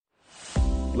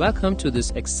Welcome to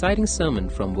this exciting sermon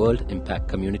from World Impact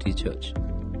Community Church.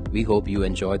 We hope you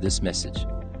enjoy this message.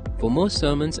 For more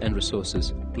sermons and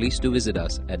resources, please do visit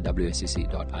us at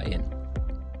wscc.in.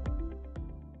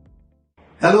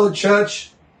 Hello,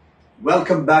 church.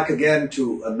 Welcome back again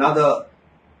to another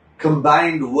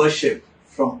combined worship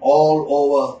from all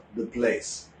over the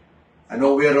place. I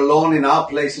know we are alone in our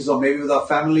places or maybe with our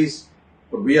families,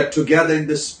 but we are together in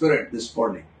the Spirit this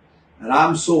morning. And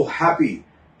I'm so happy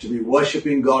to be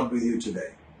worshiping God with you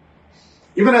today.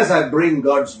 Even as I bring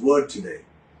God's word today,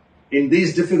 in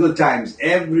these difficult times,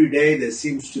 every day there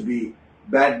seems to be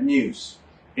bad news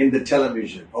in the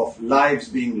television of lives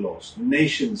being lost,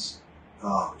 nations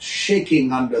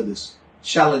shaking under this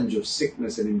challenge of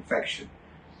sickness and infection.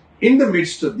 In the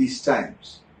midst of these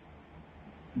times,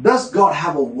 does God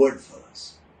have a word for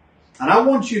us? And I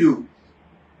want you to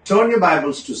turn your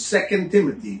Bibles to 2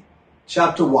 Timothy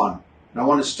chapter 1. And I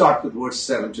want to start with verse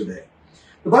 7 today.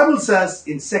 The Bible says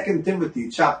in 2 Timothy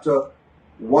chapter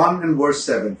 1 and verse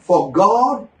 7, "For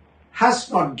God has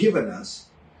not given us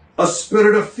a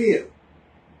spirit of fear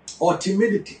or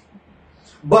timidity,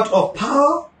 but of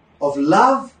power, of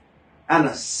love, and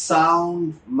a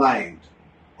sound mind,"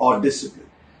 or discipline.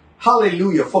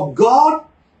 Hallelujah. For God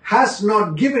has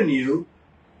not given you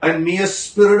and me a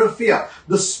spirit of fear.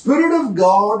 The Spirit of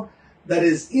God that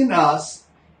is in us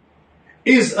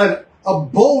is a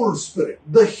bold spirit.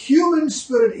 The human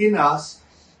spirit in us,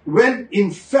 when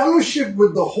in fellowship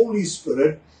with the Holy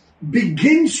Spirit,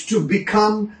 begins to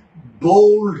become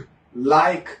bold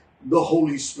like the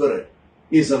Holy Spirit.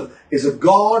 Is a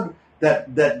God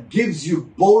that gives you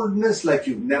boldness like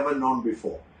you've never known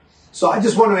before. So I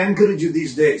just want to encourage you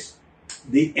these days.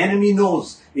 The enemy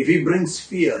knows if he brings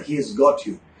fear, he has got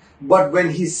you. But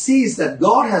when he sees that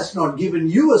God has not given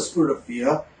you a spirit of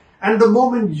fear, and the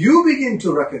moment you begin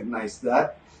to recognize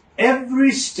that,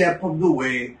 every step of the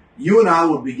way, you and I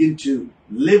will begin to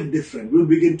live different. We'll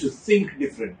begin to think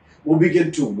different. We'll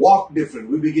begin to walk different.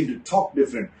 We'll begin to talk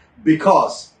different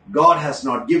because God has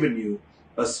not given you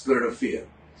a spirit of fear.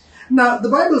 Now, the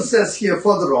Bible says here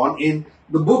further on in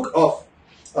the book of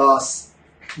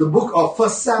 1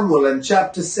 Samuel and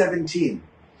chapter 17.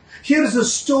 Here is a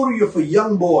story of a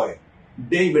young boy,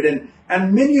 David,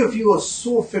 and many of you are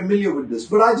so familiar with this,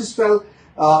 but I just felt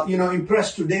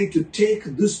impressed today to take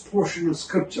this portion of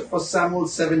scripture, 1 Samuel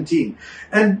 17.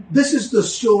 And this is the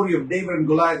story of David and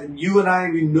Goliath. And you and I,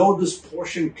 we know this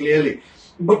portion clearly.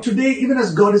 But today, even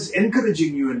as God is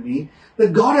encouraging you and me,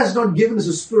 that God has not given us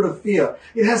a spirit of fear.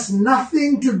 It has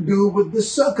nothing to do with the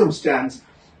circumstance.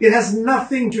 It has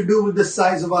nothing to do with the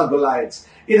size of our Goliaths.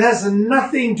 It has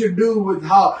nothing to do with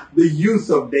the youth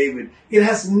of David. It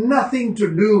has nothing to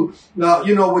do,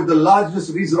 with the largeness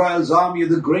of Israel's army or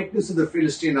the greatness of the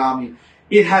Philistine army.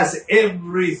 It has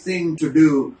everything to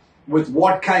do with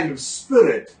what kind of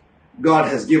spirit God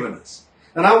has given us.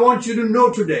 And I want you to know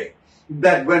today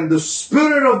that when the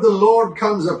Spirit of the Lord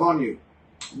comes upon you,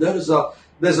 there's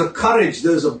a courage,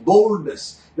 there's a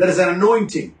boldness, there is an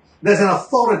anointing. There's an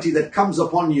authority that comes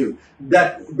upon you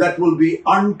that will be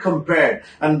uncompared.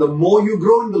 And the more you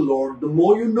grow in the Lord, the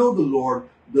more you know the Lord,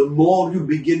 the more you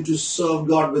begin to serve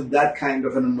God with that kind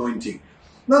of an anointing.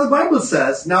 Now the Bible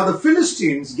says, now the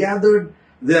Philistines gathered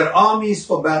their armies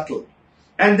for battle.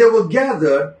 And they were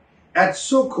gathered at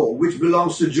Soko, which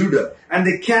belongs to Judah. And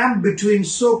they camped between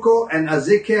Soko and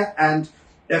Azekah and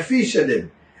Epheshadim.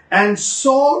 And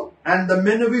Saul and the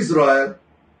men of Israel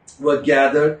were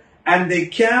gathered, and they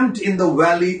camped in the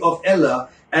valley of Elah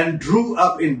and drew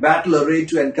up in battle array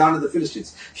to encounter the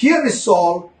Philistines. Here is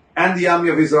Saul and the army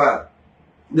of Israel.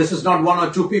 This is not one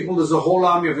or two people, this is a whole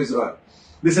army of Israel.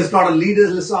 This is not a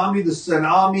leaderless army, this is an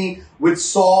army with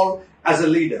Saul as a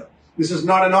leader. This is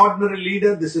not an ordinary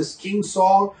leader, this is King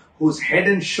Saul, who's head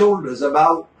and shoulders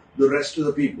above the rest of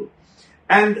the people.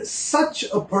 And such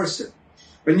a person,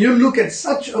 when you look at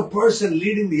such a person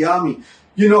leading the army,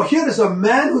 here is a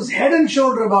man who's head and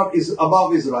shoulder above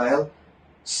Israel,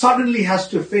 suddenly has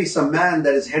to face a man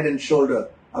that is head and shoulder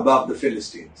above the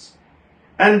Philistines.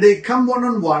 And they come one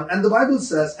on one, and the Bible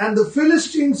says, and the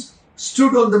Philistines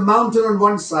stood on the mountain on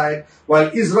one side, while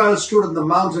Israel stood on the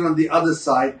mountain on the other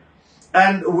side,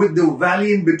 and with the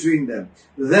valley in between them.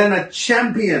 Then a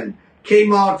champion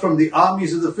came out from the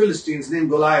armies of the Philistines named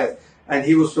Goliath, and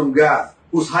he was from Gath,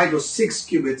 whose height was 6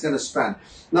 cubits and a span.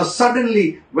 Now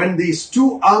suddenly, when these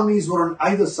two armies were on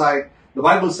either side, the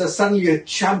Bible says suddenly a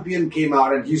champion came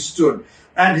out and he stood.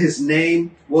 And his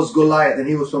name was Goliath, and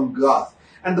he was from Gath.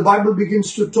 And the Bible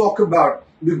begins to talk about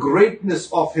the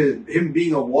greatness of him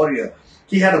being a warrior.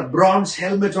 He had a bronze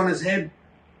helmet on his head,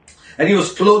 and he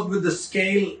was clothed with the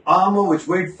scale armor which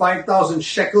weighed 5,000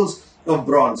 shekels, of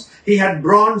bronze. He had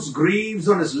bronze greaves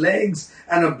on his legs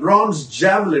and a bronze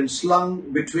javelin slung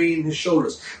between his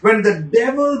shoulders. When the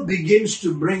devil begins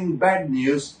to bring bad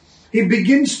news, he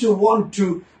begins to want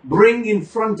to bring in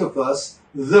front of us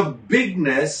the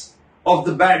bigness of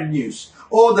the bad news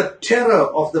or the terror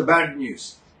of the bad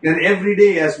news. And every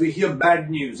day as we hear bad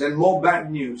news and more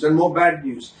bad news and more bad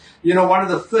news, one of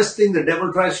the first things the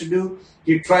devil tries to do,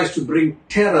 he tries to bring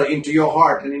terror into your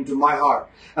heart and into my heart.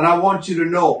 And I want you to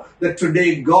know that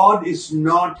today God is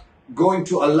not going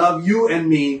to allow you and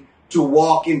me to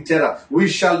walk in terror. We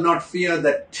shall not fear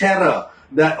the terror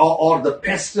that or the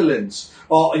pestilence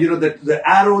or the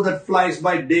arrow that flies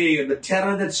by day or the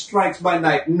terror that strikes by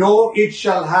night. No, it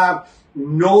shall have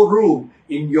no room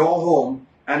in your home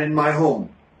and in my home.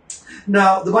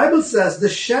 Now, the Bible says the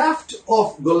shaft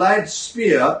of Goliath's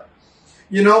spear,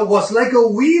 was like a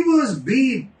weaver's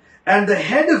beam, and the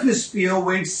head of his spear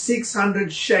weighed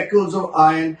 600 shekels of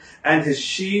iron, and his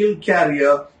shield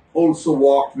carrier also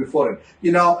walked before him.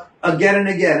 Again and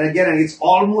again and again, and it's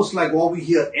almost like what we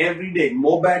hear every day: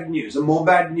 more bad news and more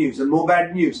bad news and more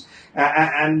bad news.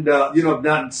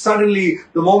 Now suddenly,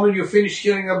 the moment you finish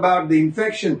hearing about the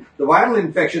infection, the viral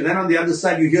infection, then on the other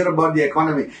side you hear about the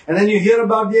economy, and then you hear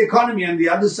about the economy, and the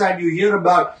other side you hear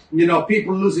about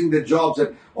people losing their jobs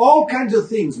and all kinds of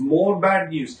things. More bad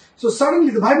news. So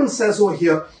suddenly, the Bible says over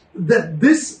here that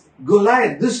this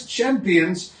Goliath, this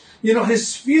champion's, his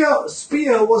spear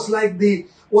was like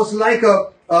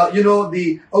a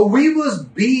weaver's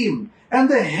beam, and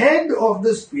the head of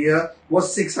the spear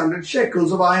was 600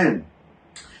 shekels of iron.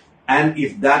 And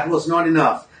if that was not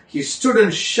enough, he stood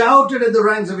and shouted at the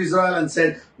ranks of Israel and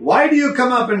said, "Why do you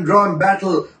come up and draw in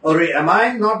battle array? Am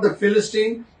I not the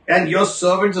Philistine? And your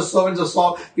servants are servants of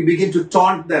Saul?" He began to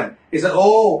taunt them. He said,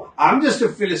 "Oh, I'm just a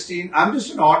Philistine. I'm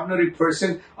just an ordinary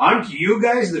person. Aren't you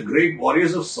guys the great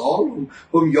warriors of Saul,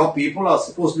 whom your people are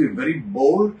supposed to be very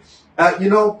bold?"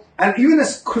 And even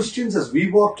as Christians, as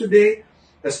we walk today,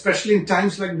 especially in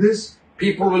times like this,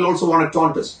 people will also want to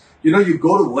taunt us. You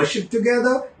go to worship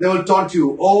together, they will taunt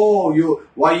you. "Oh,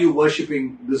 why are you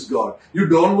worshiping this God?" You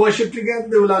don't worship together,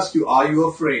 they will ask you, "Are you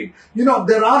afraid?"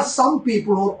 There are some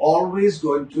people who are always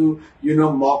going to,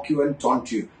 mock you and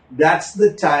taunt you. That's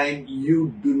the time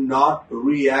you do not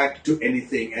react to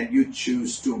anything and you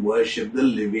choose to worship the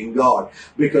living God,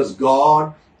 because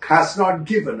God has not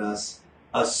given us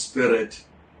a spirit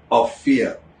of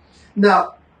fear.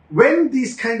 Now, when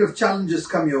these kind of challenges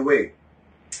come your way,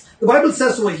 the Bible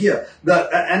says over here that,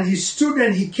 and he stood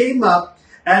and he came up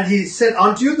and he said,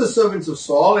 "Unto you the servants of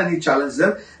Saul," and he challenged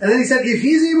them. And then he said, "If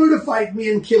he's able to fight me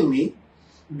and kill me,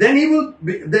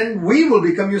 then we will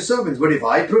become your servants. But if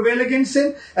I prevail against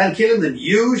him and kill him, then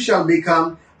you shall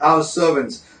become our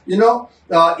servants."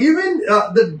 Even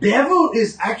the devil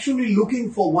is actually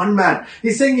looking for one man.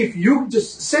 He's saying, if you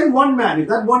just send one man, if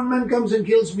that one man comes and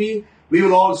kills me, we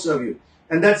will all serve you.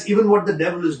 And that's even what the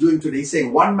devil is doing today. He's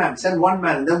saying, one man, send one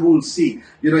man, and then we'll see,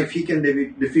 if he can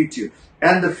defeat you.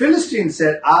 And the Philistine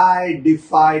said, "I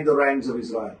defy the ranks of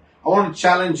Israel." I want to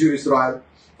challenge you, Israel.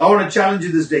 I want to challenge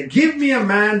you this day. Give me a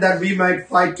man that we might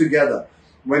fight together.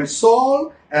 When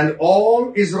Saul and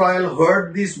all Israel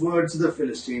heard these words of the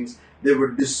Philistines, they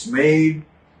were dismayed.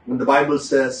 When the Bible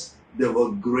says they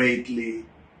were greatly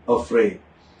afraid.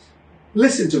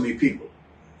 Listen to me, people.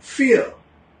 Fear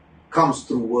comes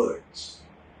through words.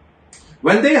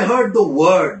 When they heard the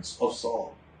words of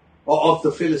Saul or of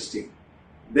the Philistine,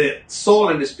 Saul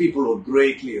and his people were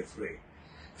greatly afraid.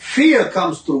 Fear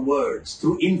comes through words,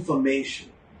 through information.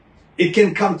 It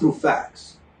can come through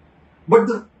facts. But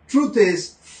the truth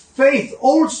is, faith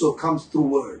also comes through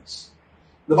words.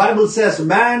 The Bible says,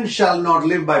 "Man shall not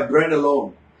live by bread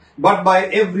alone, but by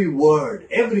every word,"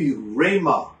 every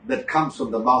rhema that comes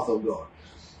from the mouth of God.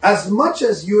 As much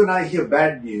as you and I hear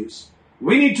bad news,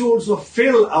 we need to also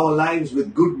fill our lives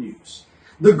with good news.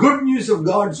 The good news of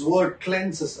God's word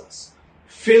cleanses us,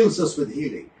 fills us with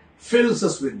healing, fills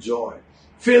us with joy,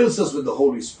 fills us with the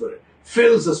Holy Spirit,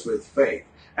 fills us with faith.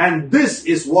 And this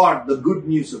is what the good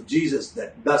news of Jesus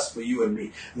that does for you and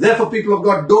me. Therefore, people of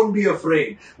God, don't be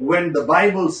afraid when the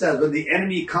Bible says, when the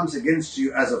enemy comes against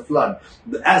you as a flood,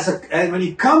 and when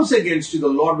he comes against you, the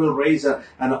Lord will raise an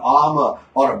armor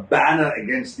or a banner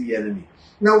against the enemy.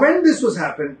 Now, when this was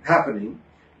happening,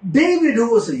 David,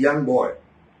 who was a young boy,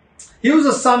 he was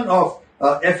a son of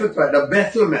Ephrathah,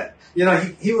 Bethlehem.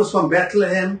 He was from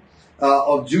Bethlehem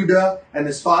of Judah, and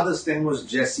his father's name was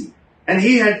Jesse. And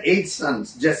he had 8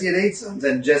 sons. Jesse had 8 sons,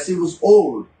 and Jesse was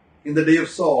old in the day of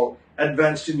Saul,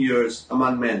 advanced in years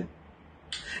among men.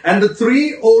 And the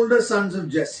 3 older sons of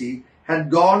Jesse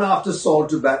had gone after Saul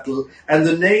to battle, and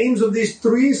the names of these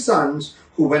 3 sons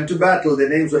who who went to battle. Their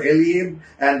names were Eliab,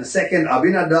 and the second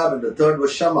Abinadab, and the third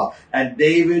was Shammah. And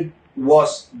David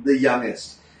was the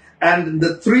youngest. And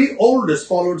the three oldest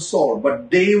followed Saul.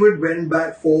 But David went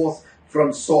back forth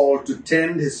from Saul to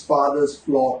tend his father's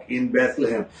flock in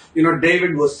Bethlehem. You know,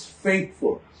 David was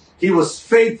faithful. He was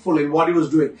faithful in what he was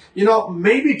doing. You know,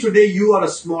 maybe today you are a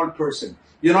small person.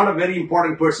 You're not a very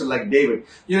important person like David.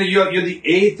 You know, you're the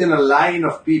eighth in a line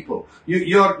of people.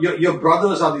 Your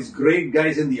brothers are these great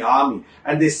guys in the army,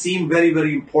 and they seem very,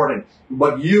 very important.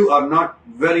 But you are not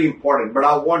very important. But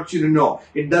I want you to know,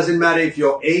 it doesn't matter if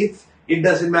you're eighth. It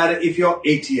doesn't matter if you're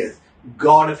 80th.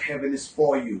 God of heaven is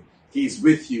for you. He is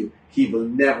with you. He will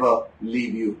never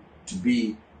leave you to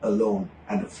be alone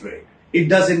and afraid. It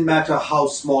doesn't matter how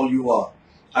small you are.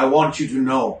 I want you to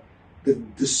know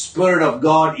that the Spirit of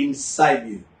God inside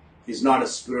you is not a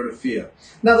spirit of fear.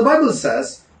 Now the Bible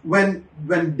says when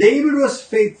David was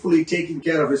faithfully taking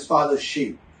care of his father's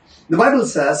sheep, the Bible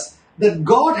says that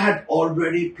God had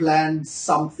already planned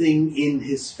something in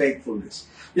his faithfulness.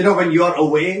 You know, when you're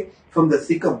away from the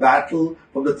thick of battle,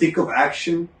 from the thick of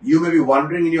action, you may be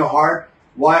wondering in your heart,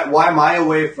 why am I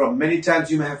away from? Many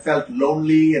times you may have felt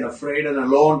lonely and afraid and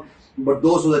alone, but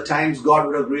those were the times God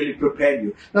would have really prepared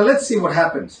you. Now let's see what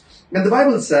happens. And the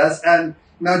Bible says, and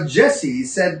now Jesse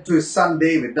said to his son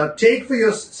David, now take for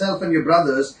yourself and your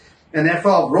brothers an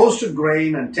ephah of roasted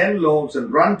grain and 10 loaves,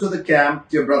 and run to the camp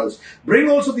to your brothers. Bring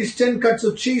also these 10 cuts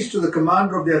of cheese to the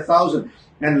commander of their 1,000,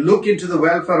 and look into the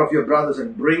welfare of your brothers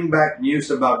and bring back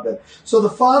news about them. So the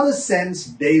father sends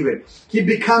David. He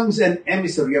becomes an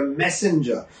emissary, a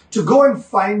messenger, to go and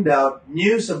find out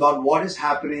news about what is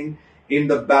happening in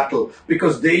the battle,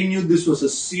 because they knew this was a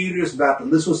serious battle.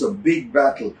 This was a big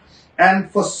battle.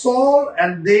 And for Saul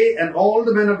and they and all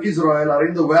the men of Israel are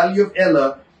in the valley of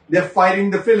Elah. They're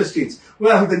fighting the Philistines.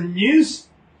 Well, the news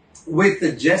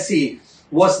with Jesse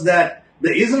was that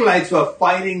the Israelites were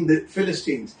fighting the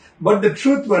Philistines. But the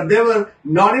truth was, they were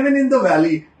not even in the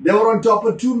valley. They were on top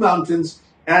of 2 mountains,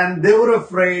 and they were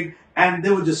afraid, and they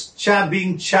were just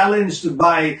being challenged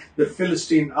by the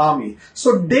Philistine army.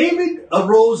 So David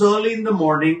arose early in the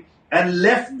morning and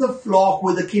left the flock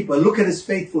with the keeper. Look at his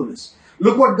faithfulness.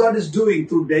 Look what God is doing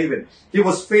through David. He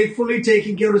was faithfully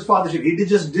taking care of his father's sheep. He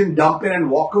just didn't dump it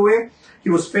and walk away. He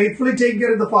was faithfully taking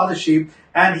care of the father's sheep,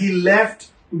 and he left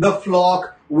the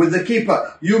flock with the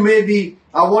keeper.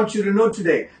 I want you to know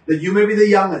today that you may be the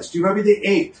youngest, you may be the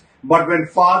 8th, but when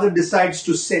Father decides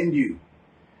to send you,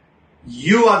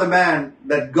 you are the man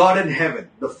that God in heaven,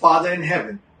 the Father in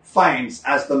heaven, finds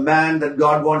as the man that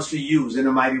God wants to use in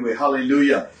a mighty way.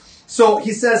 Hallelujah. So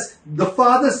he says the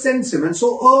Father sends him, and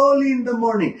so early in the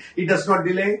morning, he does not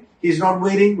delay. He's not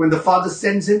waiting. When the Father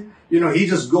sends him, he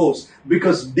just goes,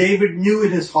 because David knew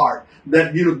in his heart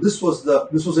that this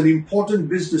was an important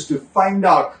business to find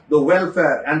out the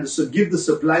welfare and to give the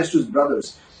supplies to his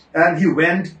brothers. And he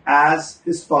went as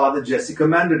his father Jesse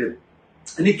commanded him.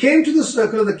 And he came to the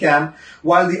circle of the camp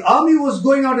while the army was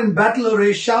going out in battle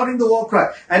array, shouting the war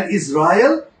cry. And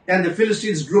Israel and the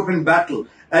Philistines drew up in battle.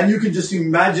 And you can just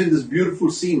imagine this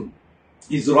beautiful scene.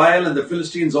 Israel and the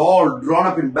Philistines all drawn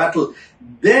up in battle.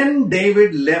 Then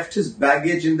David left his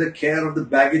baggage in the care of the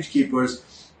baggage keepers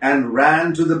and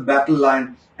ran to the battle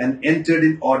line and entered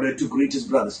in order to greet his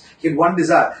brothers. He had one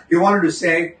desire. He wanted to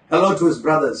say hello to his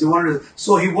brothers.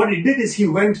 What he did is he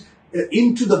went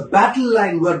into the battle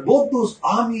line where both those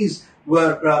armies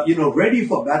were, ready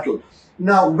for battle.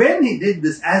 Now, when he did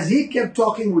this, as he kept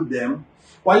talking with them,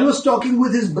 while he was talking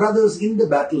with his brothers in the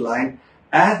battle line,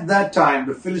 at that time,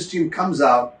 the Philistine comes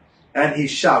out and he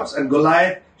shouts, and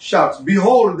Goliath shouts,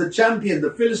 behold, the champion,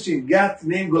 the Philistine, Gath,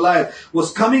 named Goliath,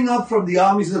 was coming up from the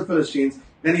armies of the Philistines,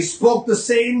 and he spoke the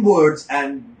same words,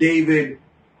 and David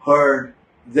heard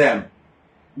them.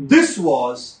 This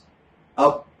was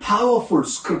a powerful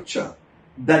scripture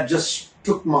that just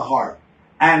took my heart.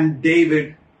 And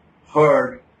David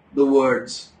heard the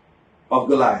words of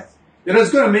Goliath.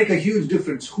 It's going to make a huge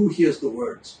difference who hears the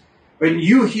words. When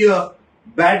you hear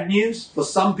bad news, for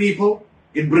some people,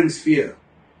 it brings fear.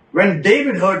 When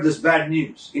David heard this bad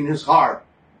news in his heart,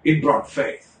 it brought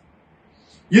faith.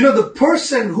 The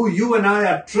person who you and I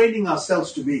are training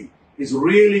ourselves to be is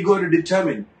really going to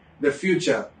determine the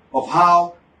future of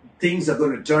how things are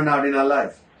going to turn out in our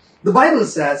life. The Bible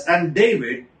says, and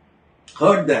David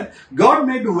heard them. God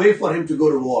made a way for him to go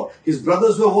to war. His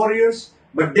brothers were warriors,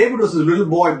 but David was a little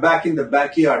boy back in the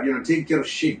backyard, taking care of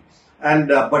sheep.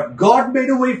 But God made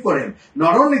a way for him.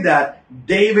 Not only that,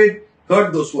 David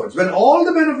heard those words. When all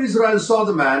the men of Israel saw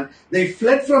the man, they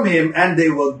fled from him and they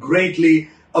were greatly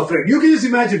afraid. You can just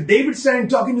imagine David standing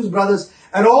talking to his brothers,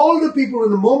 and all the people,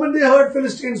 in the moment they heard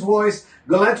Philistine's voice,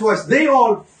 Goliath's voice, they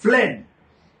all fled.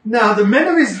 Now the men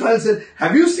of Israel said,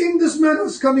 have you seen this man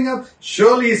who's coming up?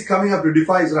 Surely he's coming up to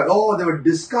defy Israel. Oh, they were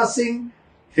discussing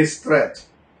his threat.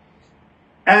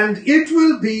 And it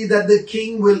will be that the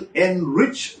king will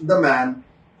enrich the man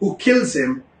who kills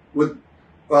him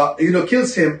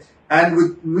kills him, and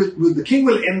with the king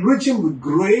will enrich him with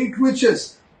great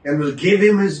riches, and will give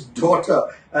him his daughter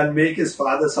and make his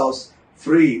father's house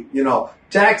free.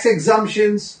 Tax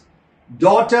exemptions,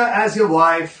 daughter as your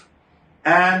wife,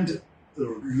 and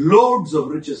loads of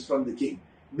riches from the king.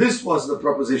 This was the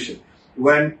proposition.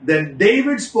 Then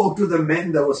David spoke to the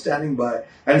men that were standing by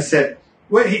and said,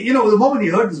 the moment he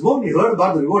heard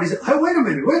about the reward, he said, hey, wait a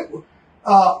minute,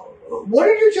 what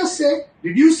did you just say?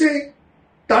 Did you say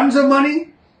tons of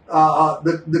money,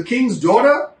 the king's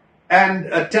daughter, and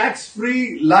a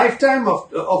tax-free lifetime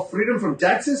of freedom from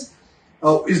taxes?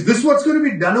 Is this what's going to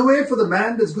be done away for the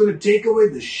man that's going to take away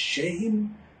the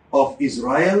shame of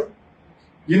Israel?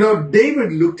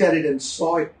 David looked at it and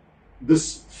saw it,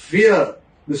 this fear,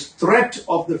 this threat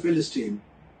of the Philistine,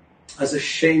 as a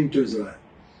shame to Israel.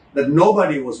 That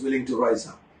nobody was willing to rise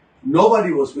up.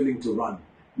 Nobody was willing to run.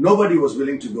 Nobody was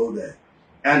willing to go there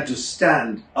and to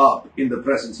stand up in the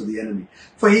presence of the enemy.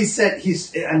 For he said,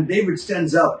 and David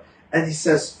stands up and he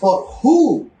says, for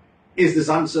who is this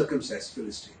uncircumcised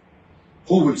Philistine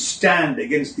who will stand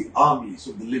against the armies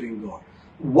of the living God?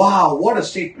 Wow, what a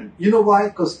statement. You know why?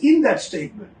 Because in that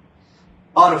statement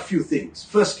are a few things.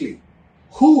 Firstly,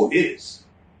 who is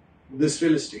this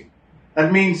Philistine?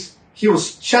 That means he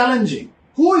was challenging.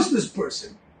 Who is this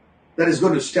person that is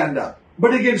going to stand up?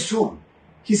 But against whom?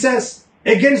 He says,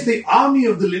 against the army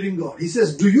of the living God. He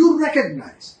says, do you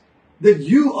recognize that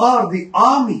you are the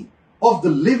army of the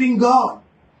living God?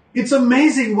 It's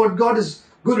amazing what God is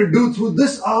going to do through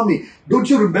this army. Don't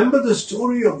you remember the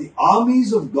story of the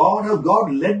armies of God, how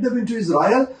God led them into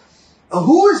Israel?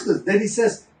 Who is this? Then he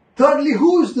says, thirdly,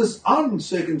 who is this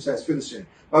uncircumcised Philistine?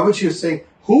 By which he is saying,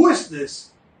 who is this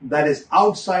that is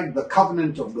outside the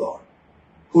covenant of God,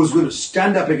 who's going to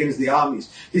stand up against the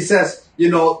armies? He says,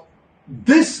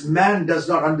 this man does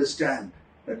not understand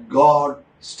that God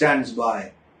stands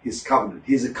by his covenant.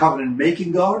 He's a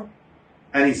covenant-making God,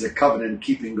 and he's a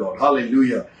covenant-keeping God.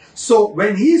 Hallelujah. So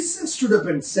when he stood up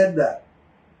and said that,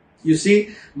 you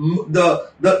see,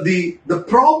 the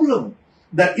problem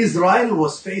that Israel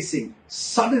was facing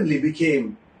suddenly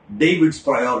became David's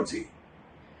priority.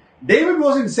 David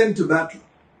wasn't sent to battle.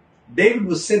 David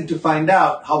was sent to find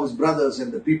out how his brothers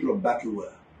and the people of battle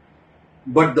were.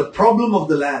 But the problem of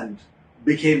the land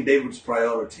became David's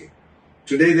priority.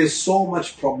 Today there's so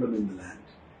much problem in the land.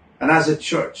 And as a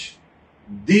church,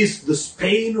 this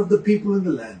pain of the people in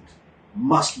the land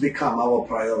must become our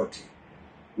priority.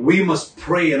 We must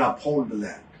pray and uphold the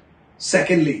land.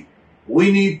 Secondly,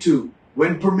 we need to,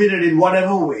 when permitted in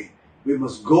whatever way, we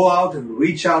must go out and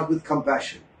reach out with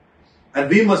compassion. And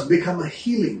we must become a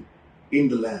healing in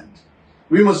the land.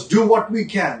 We must do what we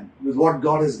can with what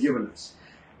God has given us.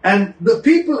 And the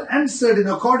people answered in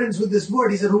accordance with this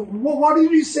word. He said, what did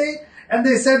you say? And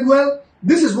they said, well,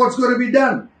 this is what's going to be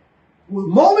done. The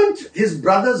moment his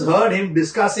brothers heard him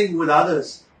discussing with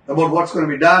others about what's going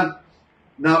to be done,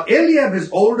 now Eliab, his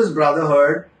oldest brother,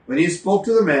 heard when he spoke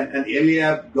to the men, and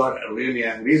Eliab got really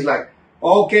angry. He's like,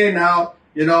 okay, now,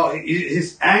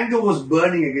 his anger was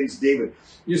burning against David.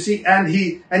 You see, and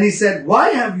he said, why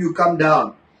have you come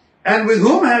down? And with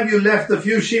whom have you left the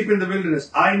few sheep in the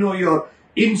wilderness? I know your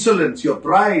insolence, your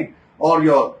pride, or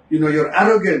your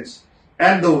arrogance,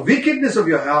 and the wickedness of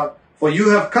your heart, for you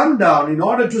have come down in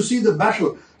order to see the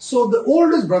battle. So the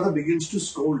oldest brother begins to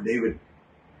scold David.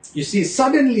 You see,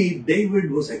 suddenly David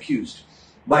was accused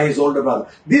by his older brother.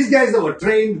 These guys that were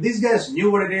trained, these guys knew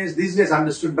what it is, these guys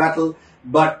understood battle,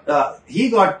 but he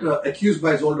got accused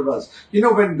by his older brothers.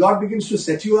 When God begins to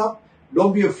set you up,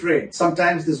 don't be afraid.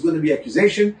 Sometimes there's going to be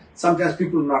accusation. Sometimes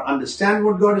people will not understand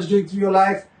what God is doing through your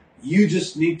life. You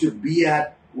just need to be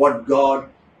at what God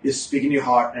is speaking in your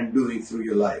heart and doing through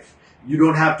your life. You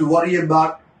don't have to worry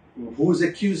about who's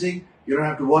accusing. You don't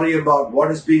have to worry about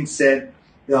what is being said.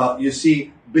 You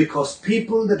see, because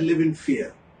people that live in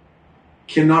fear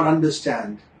cannot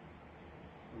understand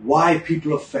why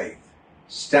people of faith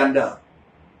stand up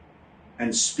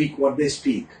and speak what they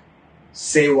speak,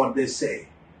 say what they say,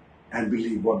 and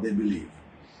believe what they believe.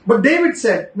 But David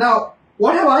said, now,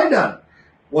 what have I done?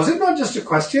 Was it not just a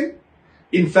question?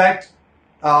 In fact,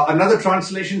 another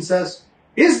translation says,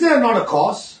 is there not a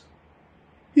cause?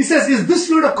 He says, is this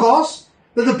not a cause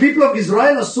that the people of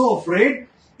Israel are so afraid?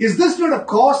 Is this not a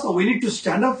cause that we need to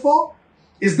stand up for?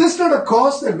 Is this not a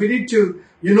cause that we need to,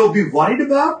 be worried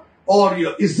about? Or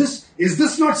is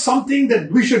this not something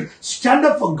that we should stand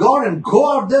up for God and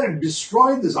go out there and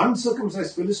destroy this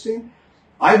uncircumcised Philistine?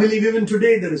 I believe even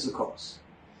today there is a cause.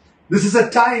 This is a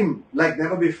time like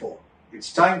never before.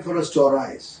 It's time for us to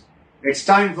arise. It's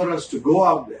time for us to go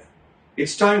out there.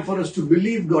 It's time for us to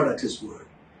believe God at His word.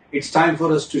 It's time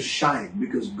for us to shine,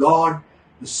 because God,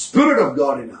 the Spirit of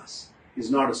God in us, is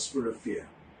not a spirit of fear.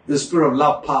 The spirit of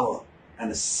love, power,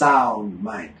 and a sound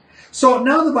mind. So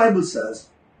now the Bible says,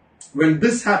 when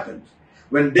this happened,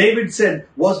 when David said,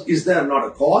 is there not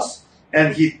a cause?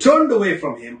 And he turned away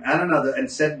from him and another and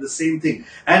said the same thing.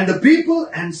 And the people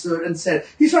answered and said,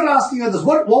 he started asking others,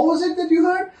 what was it that you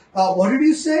heard? What did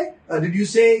you say? Did you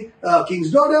say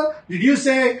king's daughter? Did you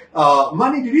say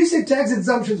money? Did you say tax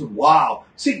exemptions? Wow.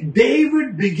 See,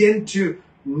 David began to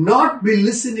not be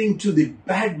listening to the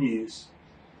bad news.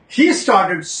 He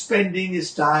started spending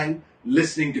his time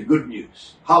listening to good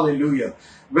news. Hallelujah.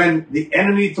 When the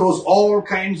enemy throws all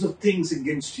kinds of things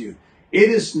against you, it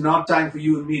is not time for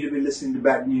you and me to be listening to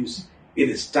bad news. It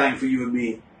is time for you and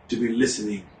me to be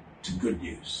listening to good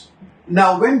news.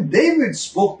 Now, when David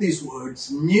spoke these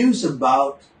words, news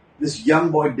about this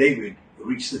young boy David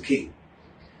reached the king.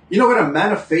 You know, when a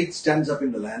man of faith stands up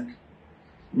in the land,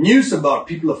 news about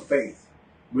people of faith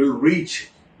will reach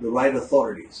the right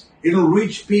authorities. It'll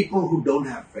reach people who don't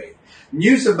have faith.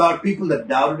 News about people that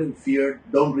doubted and feared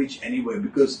don't reach anywhere,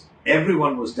 because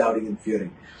everyone was doubting and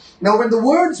fearing. Now, when the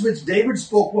words which David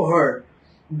spoke were heard,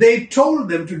 they told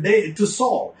them to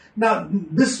Saul. Now,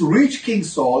 this reached King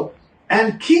Saul,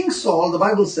 and King Saul, the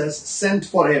Bible says, sent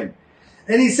for him.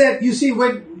 And he said, you see,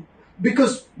 when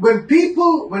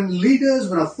people, when leaders,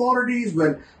 when authorities,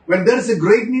 when there is a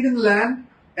great need in the land,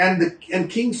 and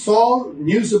King Saul,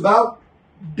 news about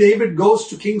David goes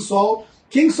to King Saul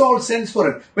sends for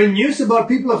him. When news about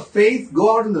people of faith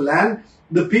go out in the land,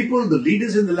 the people, the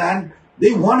leaders in the land,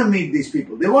 they want to meet these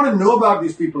people. They want to know about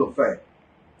these people of faith.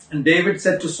 And David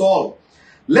said to Saul,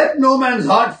 let no man's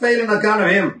heart fail on account of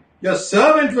him. Your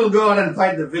servant will go out and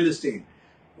fight the Philistine.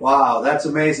 Wow, that's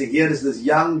amazing. Here is this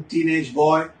young teenage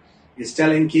boy is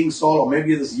telling King Saul, or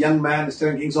maybe this young man is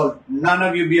telling King Saul, none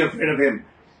of you be afraid of him.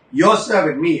 Your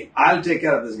servant, me, I'll take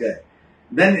care of this guy.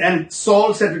 And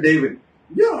Saul said to David,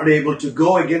 you're not able to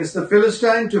go against the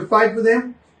Philistine to fight with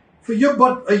him, for you're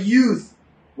but a youth,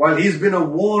 while he's been a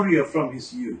warrior from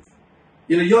his youth.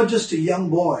 You're just a young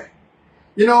boy.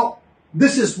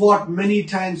 This is what many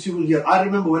times you will hear. I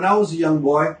remember when I was a young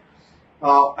boy,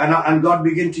 and God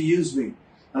began to use me,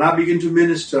 and I began to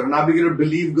minister, and I began to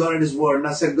believe God and His word, and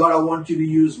I said, God, I want you to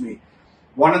use me.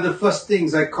 One of the first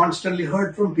things I constantly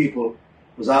heard from people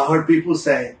was I heard people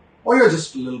say, oh, you're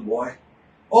just a little boy.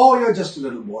 Oh, you're just a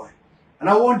little boy. And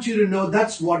I want you to know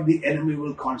that's what the enemy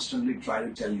will constantly try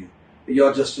to tell you.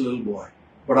 You're just a little boy.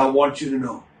 But I want you to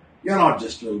know, you're not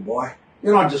just a little boy.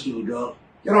 You're not just a little girl.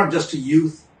 You're not just a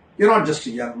youth. You're not just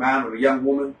a young man or a young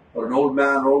woman or an old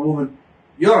man or old woman.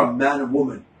 You're a man or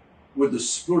woman with the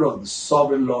Spirit of the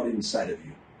Sovereign Lord inside of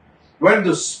you. When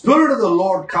the Spirit of the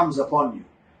Lord comes upon you,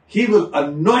 He will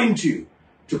anoint you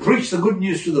to preach the good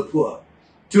news to the poor,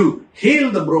 to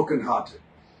heal the brokenhearted,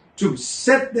 to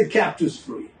set the captives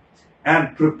free,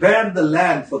 and prepare the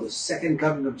land for the second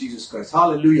coming of Jesus Christ.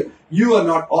 Hallelujah. You are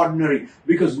not ordinary,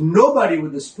 because nobody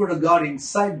with the Spirit of God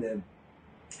inside them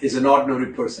is an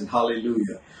ordinary person.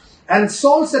 Hallelujah. And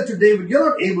Saul said to David,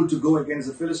 you're not able to go against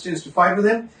the Philistines to fight with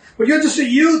them, but you're just a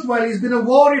youth, while he's been a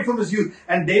warrior from his youth.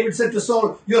 And David said to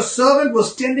Saul, your servant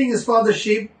was tending his father's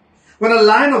sheep when a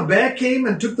lion or bear came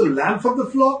and took the lamb from the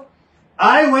flock.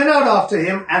 I went out after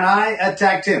him and I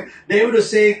attacked him. David was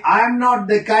saying, I'm not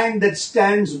the kind that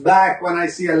stands back when I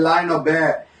see a lion or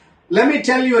bear. Let me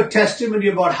tell you a testimony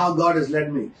about how God has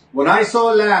led me. When I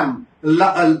saw a lamb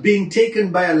being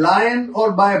taken by a lion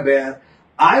or by a bear,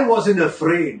 I wasn't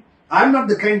afraid. I'm not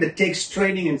the kind that takes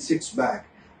training and sits back.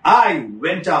 I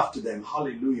went after them.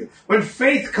 Hallelujah. When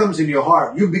faith comes in your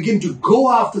heart, you begin to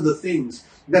go after the things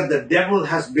that the devil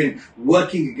has been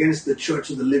working against the church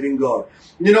of the living God.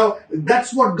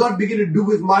 That's what God began to do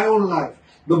with my own life.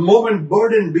 The moment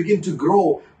burden began to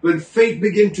grow, when faith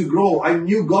began to grow, I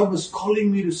knew God was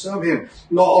calling me to serve Him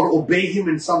or obey Him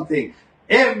in something.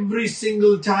 Every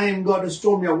single time God has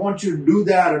told me, I want you to do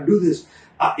that or do this.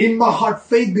 In my heart,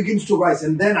 faith begins to rise,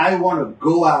 and then I want to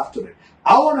go after it.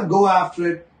 I want to go after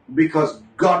it because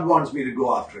God wants me to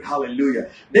go after it. Hallelujah.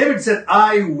 David said,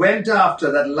 I went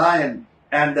after that lion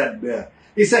and that bear.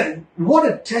 He said,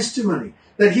 what a testimony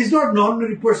that he's not an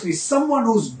ordinary person. He's someone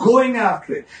who's going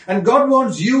after it. And God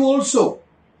wants you also.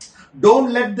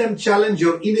 Don't let them challenge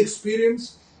your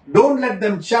inexperience. Don't let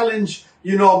them challenge,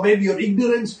 maybe your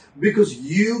ignorance, because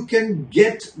you can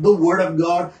get the word of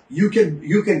God. You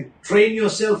can train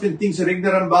yourself in things you're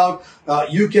ignorant about.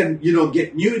 You can,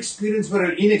 get new experience where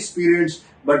you're inexperienced,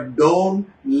 but don't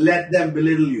let them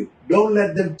belittle you. Don't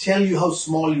let them tell you how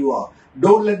small you are.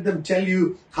 Don't let them tell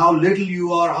you how little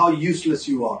you are, how useless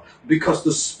you are, because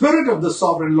the Spirit of the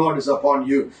Sovereign Lord is upon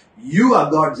you. You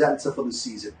are God's answer for the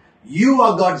season. You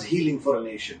are God's healing for a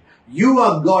nation. You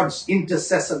are God's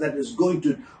intercessor that is going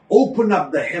to open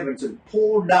up the heavens and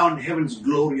pour down heaven's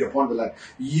glory upon the land.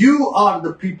 You are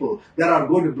the people that are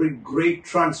going to bring great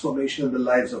transformation in the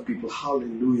lives of people.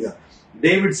 Hallelujah.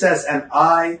 David says, and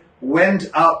I went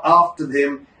out after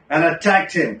him and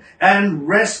attacked him and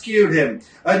rescued him.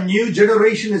 A new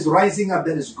generation is rising up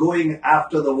that is going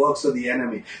after the works of the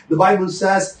enemy. The Bible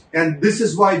says, and this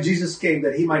is why Jesus came,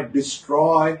 that he might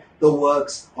destroy the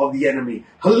works of the enemy.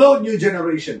 Hello, new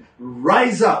generation.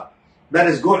 Rise up. That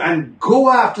is good. And go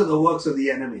after the works of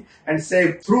the enemy and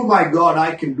say, through my God,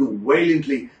 I can do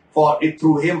valiantly, for it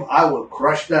through him I will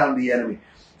crush down the enemy.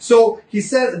 So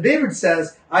David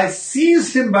says, I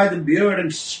seized him by the beard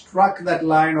and struck that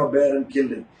lion or bear and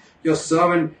killed him. Your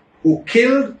servant who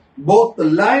killed both the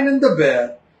lion and the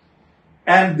bear,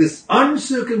 and this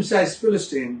uncircumcised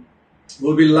Philistine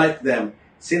will be like them,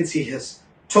 since he has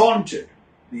taunted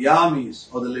the armies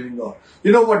of the living God.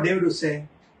 You know what David was saying?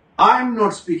 I'm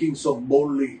not speaking so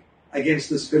boldly against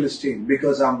this Philistine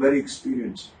because I'm very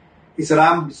experienced. He said,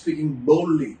 I'm speaking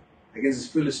boldly against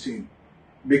this Philistine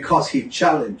because he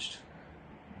challenged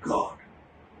God.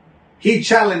 He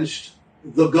challenged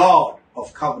the God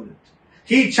of covenant.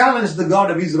 He challenged the God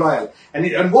of Israel.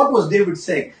 And what was David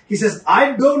saying? He says,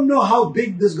 I don't know how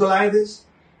big this Goliath is.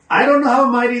 I don't know how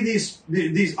mighty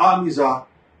these armies are.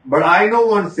 But I know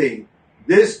one thing.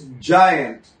 This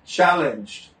giant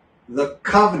challenged the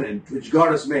covenant which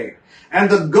God has made. And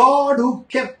the God who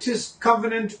kept his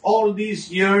covenant all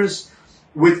these years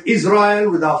with Israel,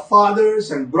 with our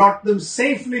fathers, and brought them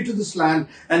safely to this land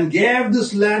and gave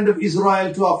this land of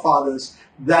Israel to our fathers,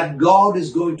 that God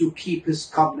is going to keep his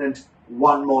covenant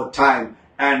one more time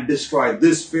and destroy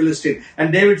this Philistine.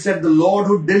 And David said, the Lord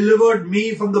who delivered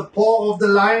me from the paw of the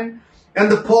lion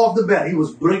and the paw of the bear. He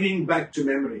was bringing back to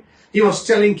memory. He was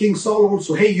telling King Saul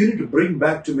also, hey, you need to bring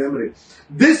back to memory.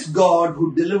 This God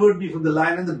who delivered me from the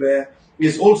lion and the bear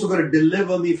is also going to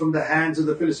deliver me from the hands of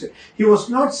the Philistine. He was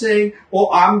not saying, oh,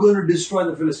 I'm going to destroy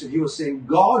the Philistine. He was saying,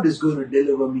 God is going to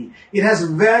deliver me. It has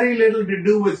very little to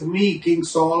do with me, King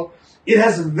Saul. It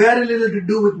has very little to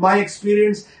do with my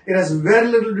experience. It has very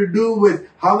little to do with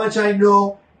how much I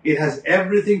know. It has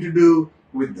everything to do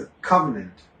with the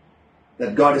covenant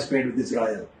that God has made with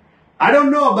Israel. I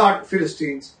don't know about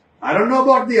Philistines. I don't know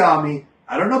about the army.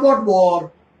 I don't know about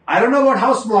war. I don't know about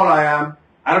how small I am.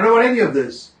 I don't know about any of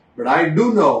this. But I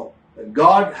do know that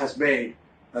God has made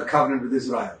a covenant with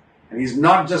Israel. And he's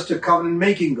not just a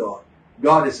covenant-making God.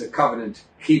 God is a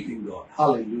covenant-keeping God.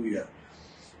 Hallelujah.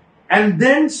 And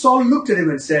then Saul looked at him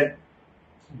and said,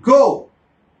 go,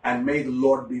 and may the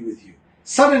Lord be with you.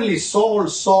 Suddenly Saul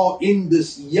saw in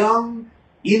this young,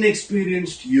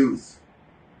 inexperienced youth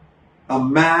a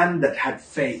man that had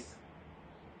faith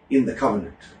in the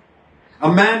covenant.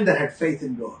 A man that had faith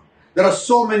in God. There are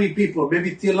so many people,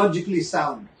 maybe theologically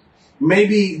sound.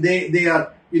 Maybe they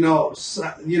are,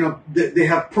 they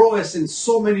have prowess in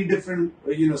so many different,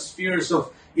 spheres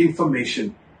of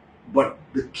information. But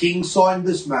the king saw in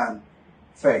this man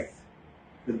faith.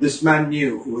 That this man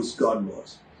knew who his God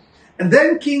was. And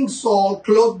then King Saul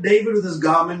clothed David with his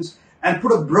garments and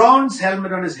put a bronze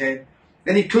helmet on his head.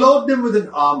 And he clothed him with an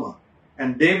armor.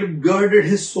 And David girded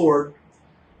his sword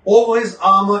over his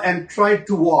armor and tried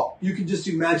to walk. You can just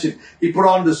imagine. He put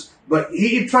on this, but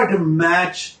he tried to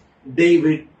match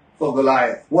David for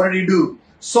Goliath. What did he do?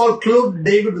 Saul clothed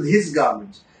David with his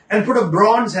garments and put a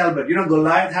bronze helmet.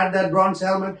 Goliath had that bronze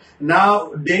helmet.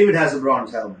 Now David has a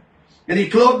bronze helmet. And he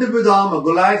clothed him with armor.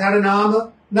 Goliath had an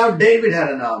armor. Now David had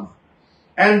an armor.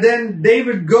 And then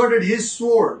David girded his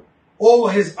sword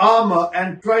over his armor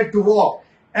and tried to walk.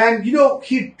 And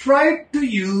he tried to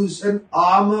use an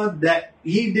armor that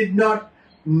he did not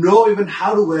know even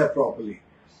how to wear properly.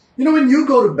 When you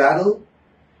go to battle,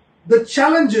 the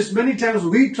challenge is many times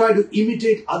we try to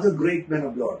imitate other great men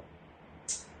of God.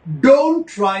 Don't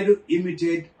try to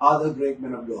imitate other great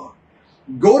men of God.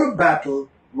 Go to battle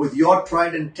with your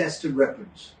tried and tested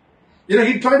weapons.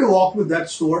 He tried to walk with that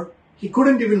sword. He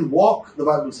couldn't even walk, the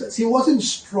Bible says. He wasn't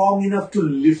strong enough to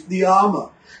lift the armor.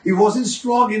 He wasn't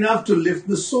strong enough to lift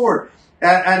the sword.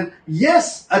 And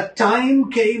yes, a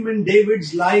time came in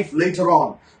David's life later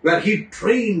on where he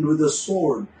trained with the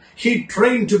sword. He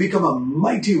trained to become a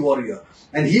mighty warrior.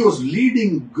 And he was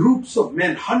leading groups of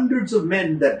men, hundreds of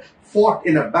men that fought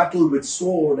in a battle with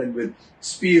sword and with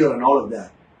spear and all of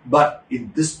that. But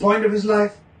in this point of his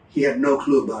life, he had no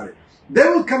clue about it.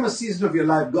 There will come a season of your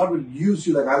life, God will use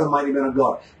you like other mighty men of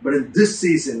God. But in this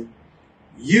season,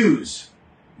 use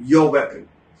your weapon.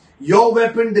 Your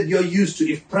weapon that you're used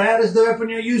to. If prayer is the weapon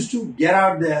you're used to, get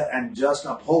out there and just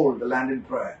uphold the land in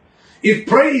prayer. If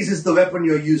praise is the weapon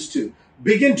you're used to,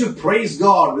 begin to praise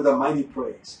God with a mighty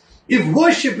praise. If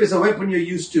worship is a weapon you're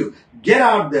used to, get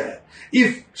out there.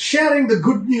 If sharing the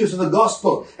good news of the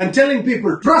gospel and telling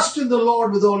people, trust in the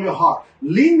Lord with all your heart,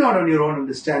 lean not on your own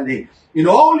understanding, in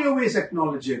all your ways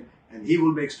acknowledge Him, and He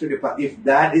will make straight your path. If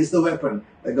that is the weapon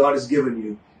that God has given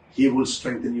you, He will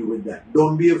strengthen you with that.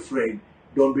 Don't be afraid.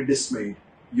 Don't be dismayed.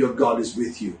 Your God is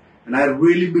with you. And I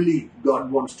really believe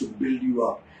God wants to build you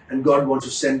up and God wants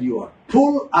to send you out.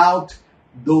 Pull out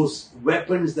those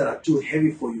weapons that are too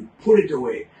heavy for you. Put it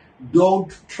away.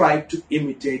 Don't try to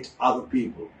imitate other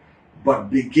people, but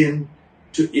begin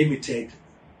to imitate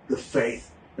the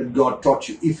faith that God taught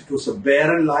you. If it was a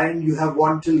bear and lion you have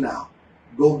won till now,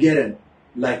 go get it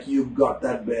like you got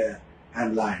that bear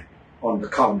and lion on the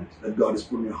covenant that God has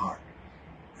put in your heart.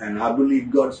 And I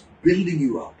believe God's building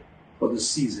you up for the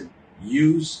season.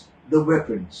 Use the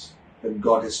weapons that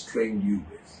God has trained you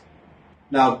with.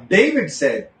 Now, David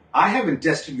said, I haven't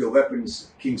tested your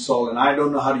weapons, King Saul, and I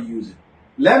don't know how to use it.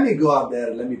 Let me go out there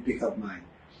and let me pick up mine.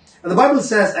 And the Bible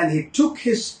says, and he took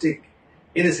his stick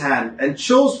in his hand and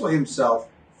chose for himself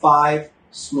 5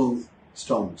 smooth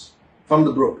stones from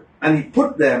the brook. And he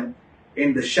put them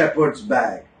in the shepherd's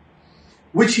bag,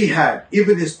 which he had,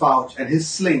 even his pouch, and his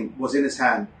sling was in his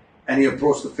hand, and he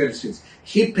approached the Philistines.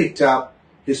 He picked up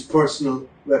his personal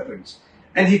weapons,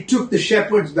 and he took the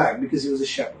shepherd's bag because he was a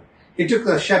shepherd. He took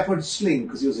the shepherd's sling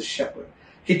because he was a shepherd.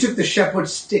 He took the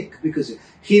shepherd's stick because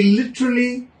he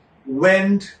literally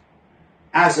went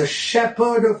as a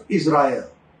shepherd of Israel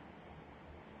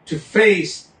to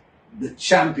face the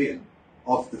champion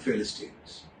of the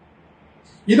Philistines.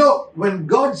 You know, when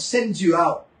God sends you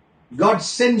out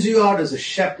as a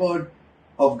shepherd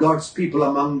of God's people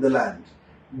among the land.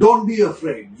 Don't be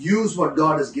afraid. Use what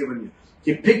God has given you.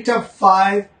 He picked up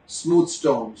 5 smooth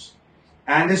stones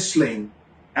and his sling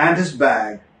and his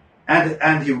bag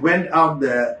and he went out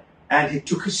there and he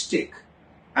took his stick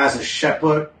as a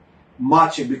shepherd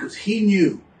marching because he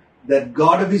knew that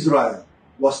God of Israel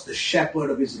was the shepherd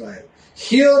of Israel.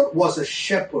 Here was a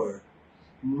shepherd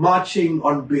marching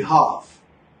on behalf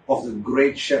of the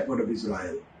great shepherd of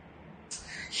Israel.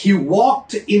 He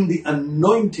walked in the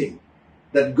anointing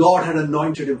that God had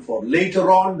anointed him for.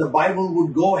 Later on, the Bible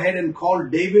would go ahead and call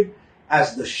David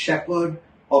as the shepherd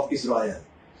of Israel.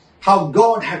 How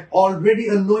God had already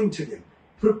anointed him,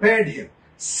 prepared him,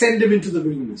 sent him into the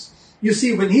wilderness. You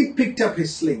see, when he picked up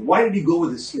his sling, why did he go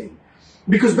with his sling?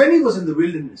 Because when he was in the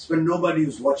wilderness, when nobody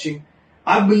was watching,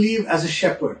 I believe as a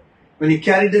shepherd, when he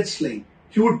carried that sling,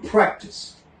 he would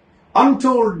practice.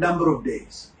 Untold number of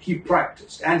days, he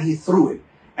practiced and he threw it.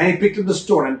 And he picked up the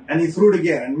stone and he threw it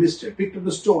again and missed it. Picked up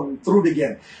the stone and threw it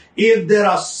again. If there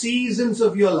are seasons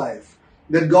of your life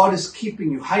that God is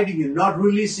keeping you, hiding you, not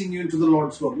releasing you into the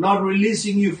Lord's work, not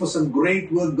releasing you for some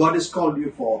great work God has called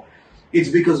you for, it's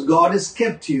because God has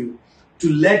kept you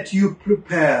to let you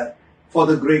prepare for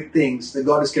the great things that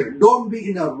God has kept. Don't be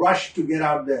in a rush to get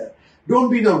out there. Don't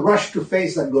be in a rush to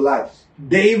face that Goliath.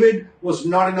 David was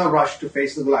not in a rush to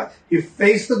face the Goliath. He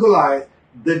faced the Goliath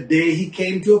the day he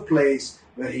came to a place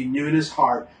where he knew in his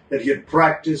heart that he had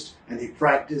practiced and he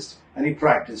practiced and he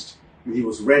practiced and he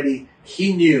was ready.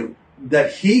 He knew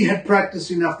that he had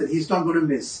practiced enough that he's not going to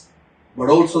miss. But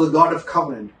also the God of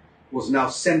covenant was now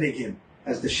sending him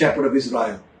as the shepherd of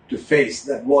Israel to face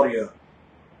that warrior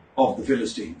of the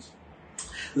Philistines.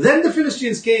 Then the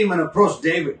Philistines came and approached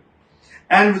David,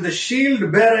 and with the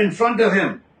shield bearer in front of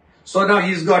him. So now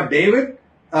he's got David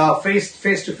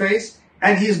face to face,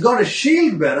 and he's got a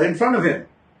shield bearer in front of him.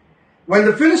 When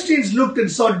the Philistines looked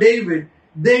and saw David,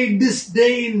 they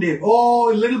disdained him.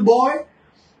 Oh, little boy.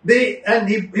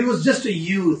 He was just a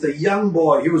youth, a young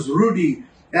boy. He was ruddy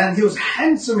and he was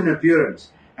handsome in appearance.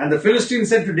 And the Philistines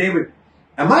said to David,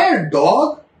 am I a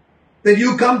dog that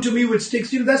you come to me with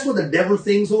sticks? You know, that's what the devil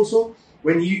thinks also.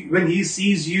 When he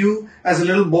sees you as a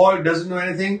little boy who doesn't know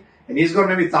anything, and he's got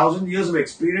maybe 1,000 years of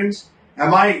experience.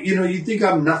 You think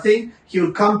I'm nothing? He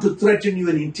will come to threaten you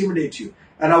and intimidate you.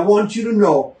 And I want you to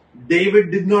know, David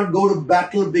did not go to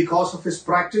battle because of his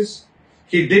practice.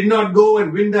 He did not go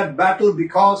and win that battle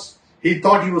because he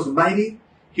thought he was mighty.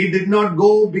 He did not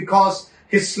go because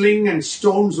his sling and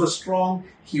stones were strong.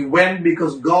 He went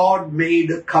because God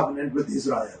made a covenant with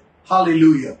Israel.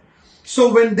 Hallelujah.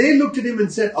 So when they looked at him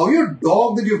and said, "Are you a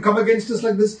dog that you've come against us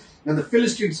like this?" And the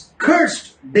Philistines cursed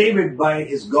David by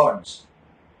his gods.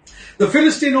 The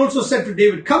Philistine also said to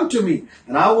David, "Come to me,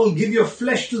 and I will give your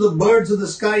flesh to the birds of the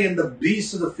sky and the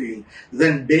beasts of the field."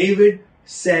 Then David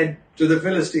said to the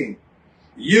Philistine,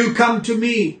 "You come to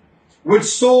me with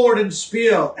sword and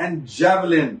spear and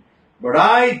javelin, but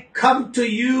I come to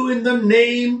you in the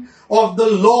name of the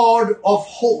Lord of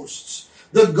hosts,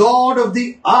 the God of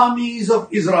the armies of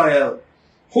Israel,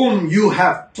 whom you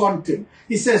have taunted."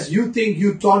 He says, "You think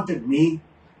you taunted me?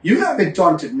 You haven't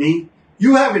taunted me.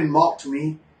 You haven't mocked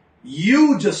me.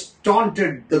 You just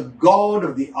taunted the God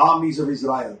of the armies of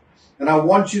Israel. And I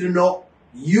want you to know,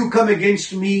 you come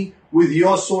against me with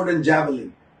your sword and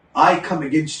javelin. I come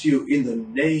against you in the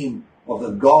name of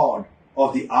the God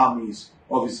of the armies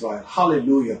of Israel."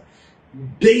 Hallelujah.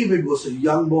 David was a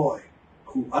young boy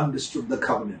who understood the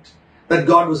covenant, that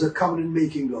God was a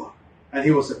covenant-making God, and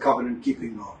he was a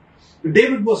covenant-keeping God.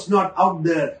 David was not out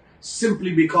there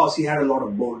simply because he had a lot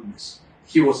of boldness.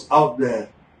 He was out there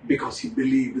because he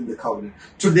believed in the covenant.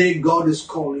 Today, God is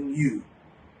calling you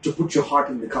to put your heart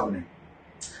in the covenant.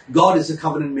 God is a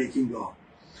covenant-making God.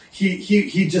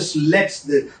 He just lets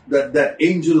that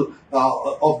angel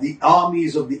of the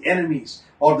armies of the enemies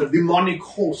or the demonic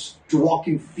host to walk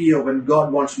in fear when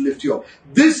God wants to lift you up.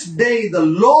 This day, the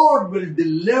Lord will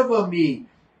deliver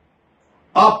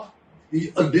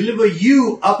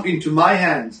you up into my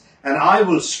hands, and I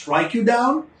will strike you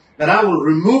down, and I will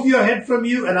remove your head from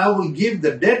you, and I will give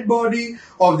the dead body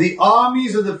of the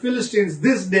armies of the Philistines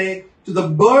this day to the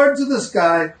birds of the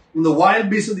sky and the wild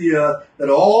beasts of the earth, that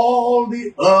all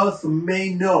the earth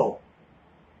may know.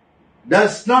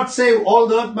 Does not say all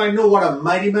the earth might know what a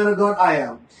mighty man of God I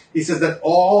am. He says that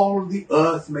all the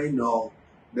earth may know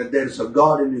that there is a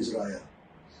God in Israel.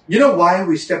 You know why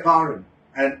we step out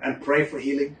and pray for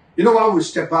healing? You know why we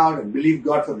step out and believe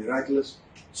God for miraculous?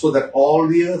 So that all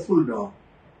the earth will know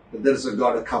that there is a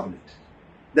God of covenant.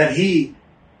 That He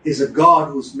is a God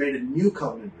who's made a new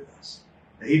covenant with us.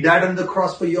 That He died on the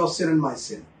cross for your sin and my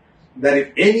sin. That if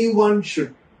anyone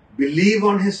should believe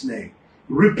on His name,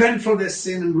 repent from their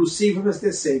sin and receive Him as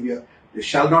their Savior, they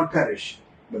shall not perish,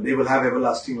 but they will have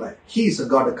everlasting life. He is a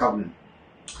God of covenant.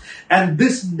 And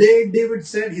this day, David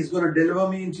said, He's going to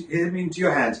deliver him into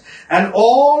your hands. And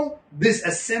all this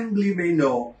assembly may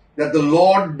know that the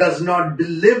Lord does not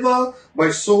deliver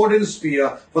by sword and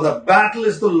spear, for the battle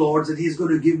is the Lord's, and He's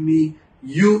going to give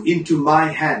you into my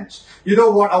hands. You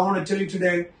know what I want to tell you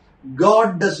today?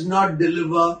 God does not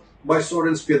deliver by sword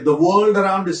and spear. The world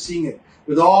around is seeing it.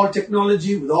 With all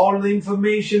technology, with all the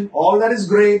information, all that is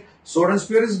great. Sword and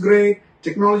spear is great.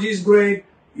 Technology is great.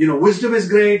 Wisdom is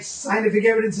great. Scientific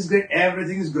evidence is great.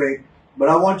 Everything is great. But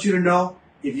I want you to know,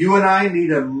 if you and I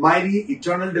need a mighty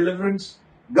eternal deliverance,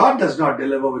 God does not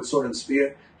deliver with sword and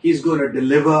spear. He's going to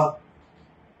deliver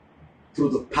through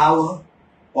the power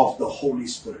of the Holy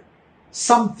Spirit.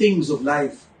 Some things of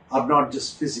life are not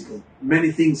just physical.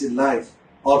 Many things in life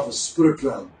are of a spirit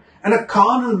realm. And a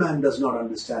carnal man does not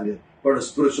understand it, but a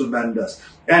spiritual man does.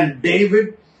 And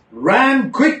David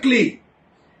ran quickly,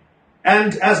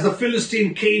 and as the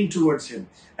Philistine came towards him,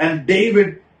 and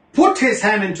David put his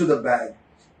hand into the bag,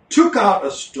 took out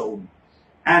a stone,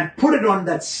 and put it on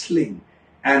that sling.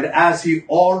 And as he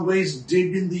always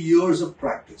did in the years of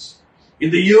practice, in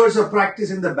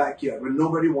the backyard when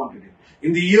nobody wanted him,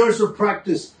 in the years of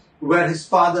practice where his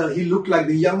father, he looked like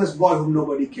the youngest boy whom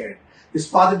nobody cared. His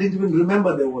father didn't even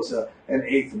remember there was an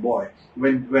eighth boy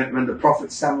when the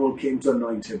prophet Samuel came to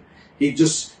anoint him. He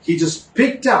just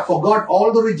picked up, forgot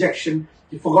all the rejection.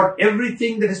 He forgot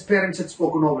everything that his parents had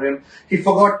spoken over him. He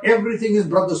forgot everything his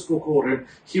brothers spoke over him.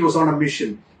 He was on a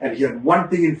mission, and he had one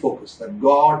thing in focus, that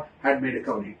God had made a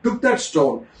covenant. He took that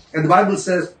stone, and the Bible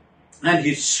says, and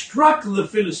he struck the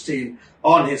Philistine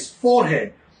on his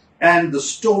forehead, and the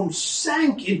stone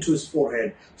sank into his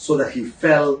forehead so that he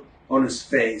fell on his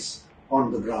face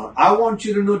on the ground. I want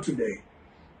you to know today,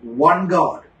 one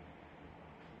God,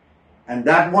 and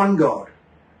that one God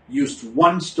used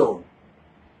one stone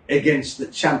against the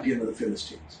champion of the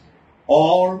Philistines.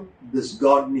 All this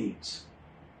God needs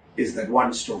is that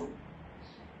one stone.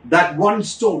 That one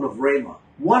stone of Rhema.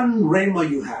 One Rhema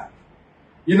you have.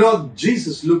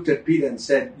 Jesus looked at Peter and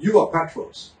said, "You are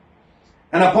Petros.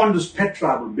 And upon this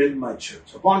Petra I will build my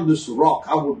church. Upon this rock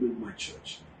I will build my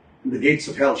church. And the gates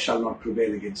of hell shall not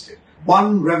prevail against it."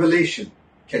 One revelation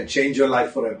can change your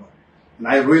life forever. And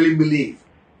I really believe,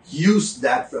 use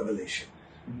that revelation.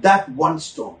 That one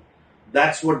stone.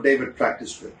 That's what David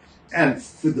practiced with. And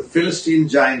the Philistine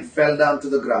giant fell down to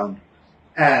the ground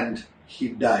and he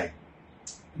died.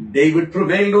 David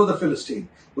prevailed over the Philistine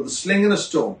with a sling and a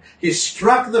stone. He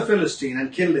struck the Philistine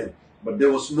and killed him, but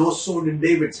there was no sword in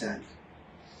David's hand.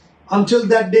 Until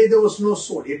that day, there was no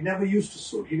sword. He had never used a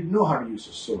sword. He didn't know how to use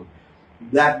a sword.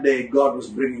 That day, God was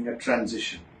bringing a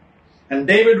transition. And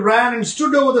David ran and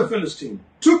stood over the Philistine,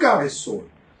 took out his sword,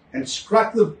 and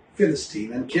struck the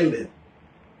Philistine and killed him.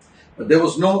 But there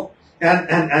was no, and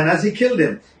as he killed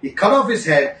him, he cut off his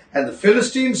head, and the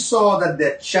Philistines saw that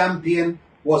their champion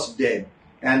was dead,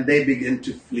 and they began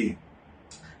to flee.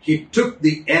 He took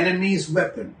the enemy's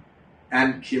weapon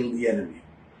and killed the enemy.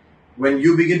 When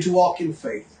you begin to walk in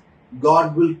faith,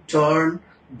 God will turn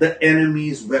the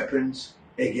enemy's weapons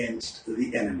against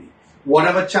the enemy.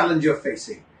 Whatever challenge you're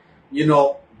facing,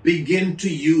 begin to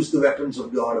use the weapons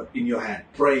of God in your hand.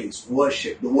 Praise,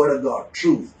 worship, the word of God,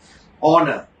 truth,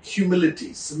 honor,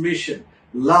 humility, submission,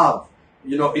 love.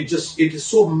 It is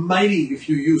so mighty if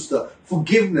you use the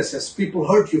forgiveness. As people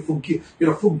hurt you,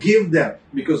 forgive them,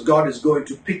 because God is going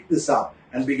to pick this up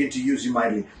and begin to use you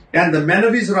mightily. And the men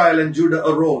of Israel and Judah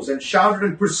arose and shouted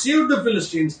and pursued the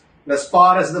Philistines as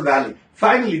far as the valley.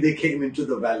 Finally, they came into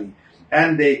the valley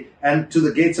and to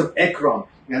the gates of Ekron,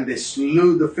 and they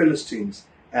slew the Philistines,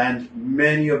 and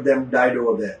many of them died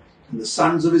over there. And the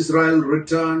sons of Israel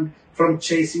returned from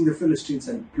chasing the Philistines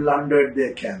and plundered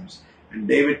their camps. And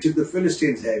David took the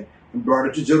Philistines' head and brought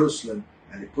it to Jerusalem,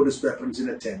 and he put his weapons in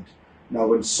a tent. Now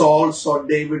when Saul saw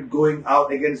David going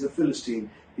out against the Philistine,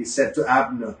 he said to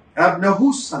Abner, "Abner,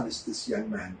 whose son is this young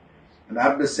man?" And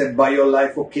Abner said, "By your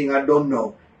life, O king, I don't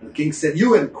know." And the king said,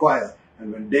 "You inquire."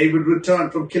 And when David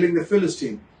returned from killing the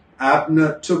Philistine,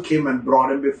 Abner took him and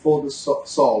brought him before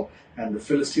Saul, and the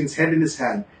Philistine's head in his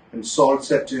hand. And Saul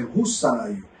said to him, "Whose son are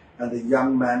you?" And the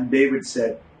young man David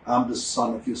said, "I'm the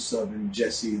son of your servant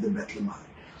Jesse the Bethlehemite."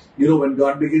 When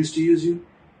God begins to use you,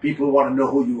 people want to know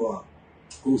who you are,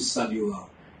 whose son you are.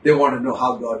 They want to know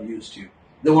how God used you.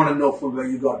 They want to know from where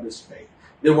you got this faith.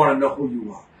 They want to know who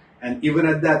you are. And even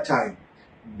at that time,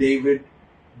 David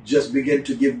just began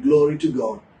to give glory to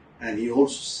God. And he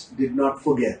also did not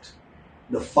forget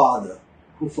the father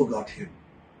who forgot him.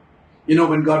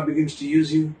 When God begins to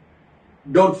use you,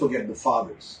 don't forget the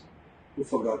fathers who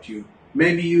forgot you.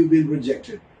 Maybe you've been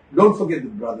rejected. Don't forget the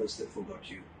brothers that forgot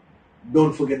you.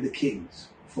 Don't forget the kings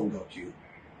who forgot you.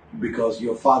 Because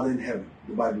your Father in heaven,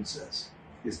 the Bible says,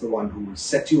 is the one who will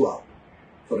set you up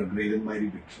for a great and mighty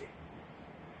victory.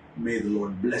 May the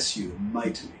Lord bless you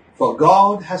mightily. For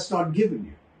God has not given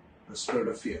you a spirit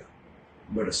of fear,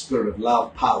 but a spirit of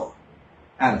love, power,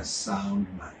 and a sound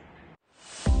mind.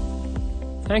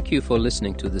 Thank you for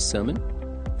listening to this sermon.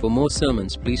 For more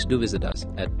sermons, please do visit us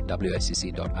at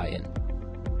wscc.in.